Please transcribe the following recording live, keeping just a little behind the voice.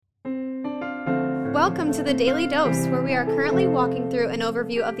Welcome to the Daily Dose, where we are currently walking through an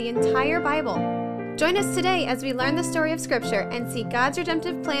overview of the entire Bible. Join us today as we learn the story of Scripture and see God's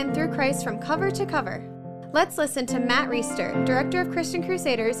redemptive plan through Christ from cover to cover. Let's listen to Matt Reisetter, Director of Christian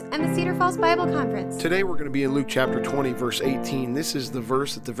Crusaders and the Cedar Falls Bible Conference. Today we're going to be in Luke chapter 20, verse 18. This is the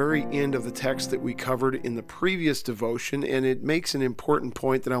verse at the very end of the text that we covered in the previous devotion, and it makes an important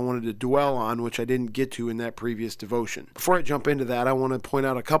point that I wanted to dwell on, which I didn't get to in that previous devotion. Before I jump into that, I want to point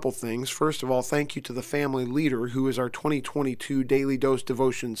out a couple things. First of all, thank you to the family leader, who is our 2022 Daily Dose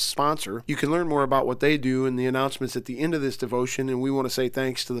Devotion sponsor. You can learn more about what they do in the announcements at the end of this devotion, and we want to say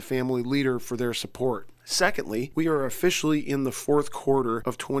thanks to the family leader for their support. Secondly, we are officially in the fourth quarter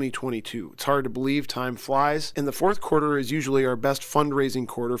of 2022. It's hard to believe, time flies, and the fourth quarter is usually our best fundraising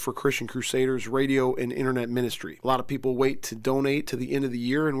quarter for Christian Crusaders radio and internet ministry. A lot of people wait to donate to the end of the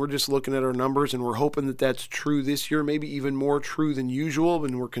year, and we're just looking at our numbers, and we're hoping that that's true this year, maybe even more true than usual,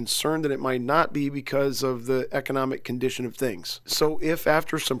 and we're concerned that it might not be because of the economic condition of things. So if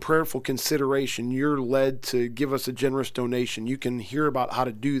after some prayerful consideration, you're led to give us a generous donation, you can hear about how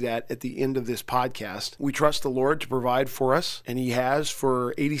to do that at the end of this podcast. We trust the Lord to provide for us, and He has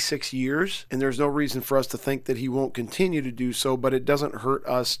for 86 years, and there's no reason for us to think that He won't continue to do so, but it doesn't hurt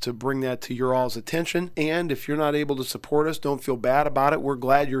us to bring that to your all's attention. And if you're not able to support us, don't feel bad about it. We're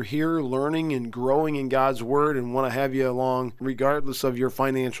glad you're here learning and growing in God's Word and want to have you along regardless of your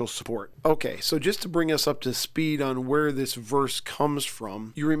financial support. Okay, so just to bring us up to speed on where this verse comes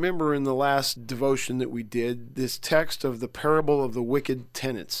from, you remember in the last devotion that we did, this text of the parable of the wicked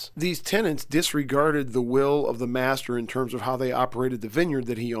tenants. These tenants disregarded the will of the master in terms of how they operated the vineyard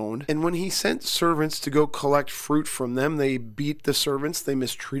that he owned. And when he sent servants to go collect fruit from them, they beat the servants, they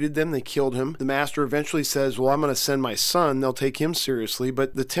mistreated them, they killed him. The master eventually says, well, I'm going to send my son. They'll take him seriously.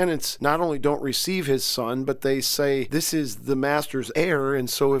 But the tenants not only don't receive his son, but they say, this is the master's heir, and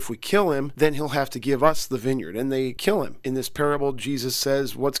so if we kill him, then he'll have to give us the vineyard. And they kill him. In this parable, Jesus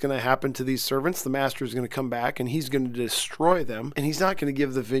says, what's going to happen to these servants? The master is going to come back and he's going to destroy them. And he's not going to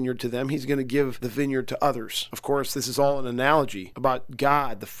give the vineyard to them. He's going to give the vineyard to others. Of course, this is all an analogy about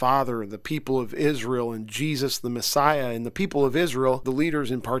God, the Father, the people of Israel, and Jesus, the Messiah. And the people of Israel, the leaders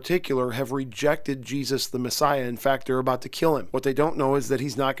in particular, have rejected Jesus, the Messiah. In fact, they're about to kill him. What they don't know is that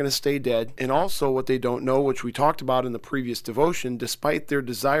he's not going to stay dead. And also what they don't know, which we talked about in the previous devotion, despite their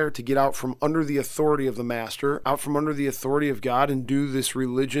desire to get out from under the authority of the Master, out from under the authority of God and do this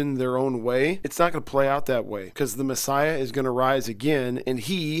religion their own way, it's not going to play out that way, because the Messiah is going to rise again, and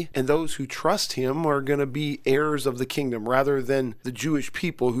he and those who trust him are going to be heirs of the kingdom rather than the Jewish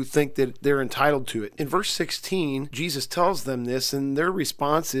people who think that they're entitled to it. In verse 16, Jesus tells them this, and their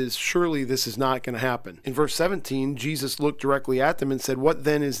response is, surely this is not going to happen. In verse 17, Jesus looked directly at them and said, what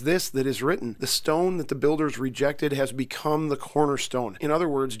then is this that is written? The stone that the builders rejected has become the cornerstone. In other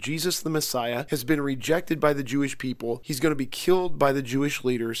words, Jesus the Messiah has been rejected by the Jewish people. He's going to be killed by the Jewish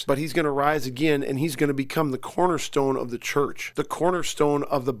leaders, but he's going to rise again, and he's going to become the cornerstone of the church, the cornerstone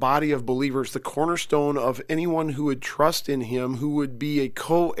of the body of believers, the cornerstone of anyone who would trust in him, who would be a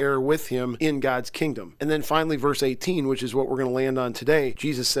co-heir with him in God's kingdom. And then finally, verse 18, which is what we're going to land on today,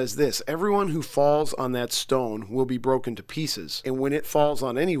 Jesus says this, everyone who falls on that stone will be broken to pieces, and when it falls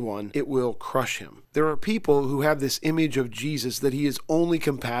on anyone, it will crush him. There are people who have this image of Jesus that he is only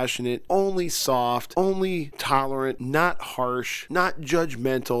compassionate, only soft, only tolerant, not harsh, not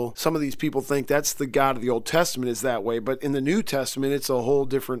judgmental. Some of these people think that's the God of the Old Testament is that way, but in the New Testament, it's a whole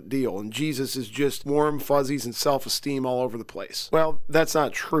different deal, and Jesus is just warm fuzzies and self-esteem all over the place. Well, that's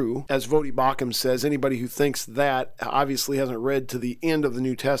not true. As Vodi Bakum says, anybody who thinks that obviously hasn't read to the end of the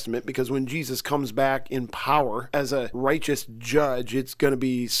New Testament, because when Jesus comes back in power as a righteous judge, it's going to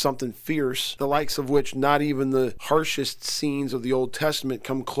be something fierce, the likes of which not even the harshest scenes of the Old Testament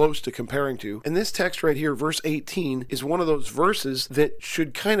come close to comparing to. And this text right here, verse 18, is one of those verses that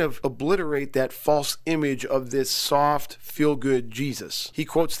should kind of obliterate that false image of this soft, feel-good Jesus. He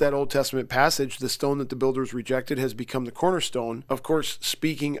quotes that Old Testament passage, the stone that the builders rejected has become the cornerstone, of course,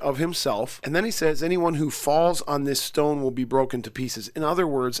 speaking of himself. And then he says, anyone who falls on this stone will be broken to pieces. In other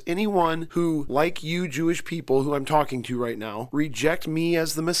words, anyone who, like you Jewish people who I'm talking to right now, reject me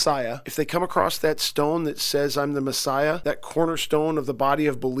as the Messiah, if they come across that stone that says I'm the Messiah, that cornerstone of the body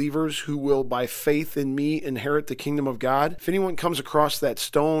of believers who will by faith in me inherit the kingdom of God, if anyone comes across that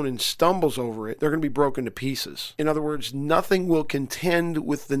stone and stumbles over it, they're going to be broken to pieces. In other words, nothing will contend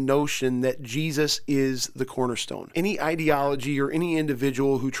with the notion that Jesus is the cornerstone. Any ideology or any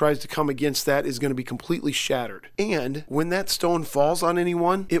individual who tries to come against that is going to be completely shattered. And when that stone falls on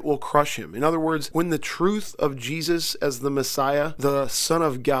anyone, it will crush him. In other words, when the truth of Jesus as the Messiah, the Son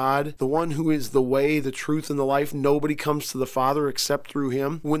of God, the one who is the the way, the truth, and the life. Nobody comes to the Father except through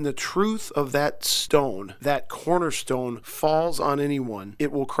him. When the truth of that stone, that cornerstone, falls on anyone,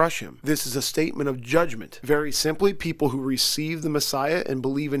 it will crush him. This is a statement of judgment. Very simply, people who receive the Messiah and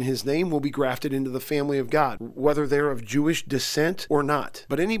believe in his name will be grafted into the family of God, whether they're of Jewish descent or not.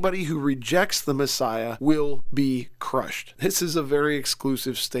 But anybody who rejects the Messiah will be crushed. This is a very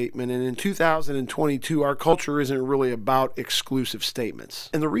exclusive statement, and in 2022, our culture isn't really about exclusive statements.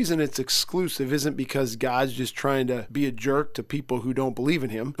 And the reason it's exclusive isn't because God's just trying to be a jerk to people who don't believe in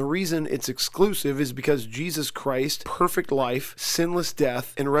him. The reason it's exclusive is because Jesus Christ, perfect life, sinless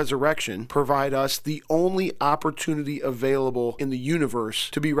death, and resurrection provide us the only opportunity available in the universe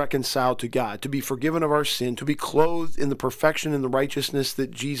to be reconciled to God, to be forgiven of our sin, to be clothed in the perfection and the righteousness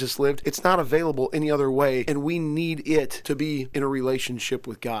that Jesus lived. It's not available any other way, and we need it to be in a relationship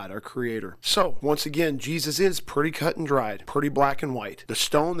with God, our Creator. So, once again, Jesus is pretty cut and dried, pretty black and white. The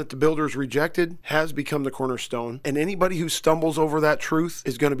stone that the builders rejected has become the cornerstone, and anybody who stumbles over that truth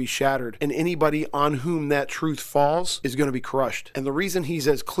is going to be shattered, and anybody on whom that truth falls is going to be crushed. And the reason he's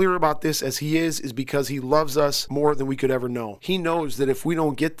as clear about this as he is because he loves us more than we could ever know. He knows that if we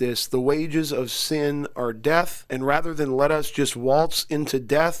don't get this, the wages of sin are death, and rather than let us just waltz into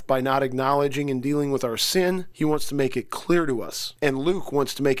death by not acknowledging and dealing with our sin, he wants to make it clear to us. And Luke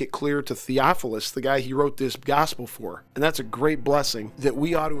wants to make it clear to Theophilus, the guy he wrote this gospel for. And that's a great blessing that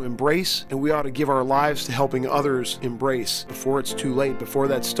we ought to embrace, and we ought to give our lives to helping others embrace before it's too late, before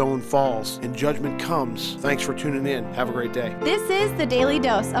that stone falls and judgment comes. Thanks for tuning in. Have a great day. This is The Daily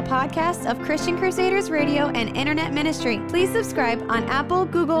Dose, a podcast of Christian Crusaders Radio and Internet Ministry. Please subscribe on Apple,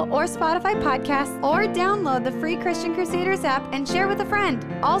 Google, or Spotify podcasts, or download the free Christian Crusaders app and share with a friend.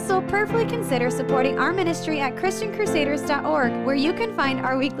 Also, prayerfully consider supporting our ministry at ChristianCrusaders.org, where you can find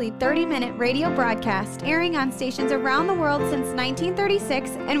our weekly 30-minute radio broadcast airing on stations around the world since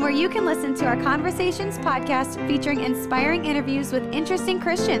 1936, and where you can listen to our Conversations podcast featuring inspiring interviews with interesting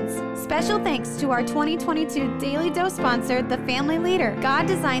Christians. Special thanks to our 2022 Daily Dose sponsor, The Family Leader. God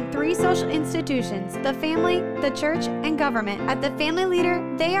designed 3 social institutions: the family, the church, and government. At The Family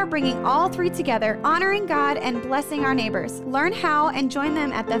Leader, they are bringing all 3 together, honoring God and blessing our neighbors. Learn how and join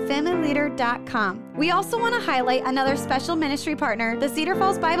them at thefamilyleader.com. We also want to highlight another special ministry partner, the Cedar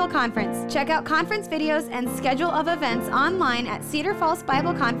Falls Bible Conference. Check out conference videos and schedule of events online at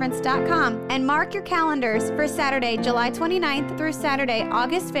cedarfallsbibleconference.com, and mark your calendars for Saturday, July 29th through Saturday,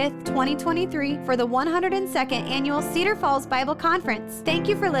 August 5th, 2023 for the 102nd Annual Cedar Falls Bible Conference. Thank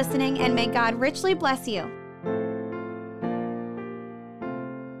you for listening, and may God richly bless you.